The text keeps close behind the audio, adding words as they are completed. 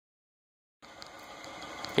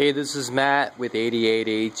Hey, this is Matt with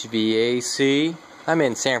 88 HVAC. I'm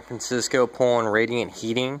in San Francisco pulling radiant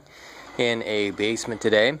heating in a basement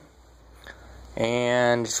today,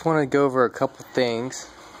 and just want to go over a couple things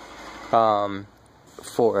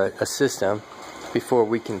for a system before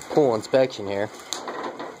we can pull inspection here.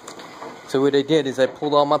 So what I did is I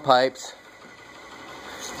pulled all my pipes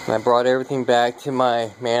and I brought everything back to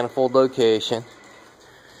my manifold location,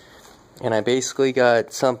 and I basically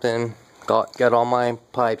got all my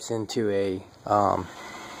pipes into a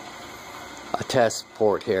test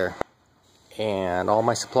port here, and all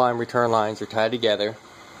my supply and return lines are tied together.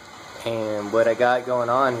 And what I got going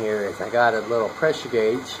on here is I got a little pressure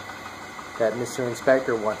gauge that Mr.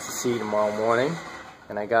 Inspector wants to see tomorrow morning,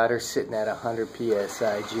 and I got her sitting at 100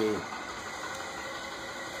 psig.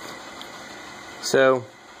 So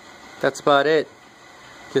that's about it.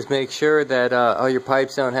 Just make sure that all your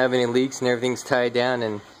pipes don't have any leaks and everything's tied down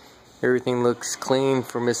and everything looks clean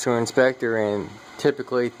for Mr. Inspector, and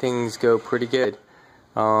typically things go pretty good.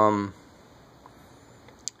 You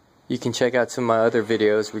can check out some of my other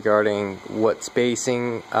videos regarding what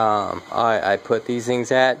spacing I put these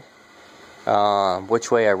things at, which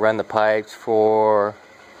way I run the pipes for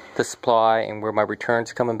the supply, and where my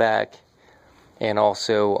returns coming back, and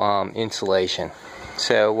also insulation.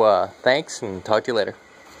 So thanks, and talk to you later.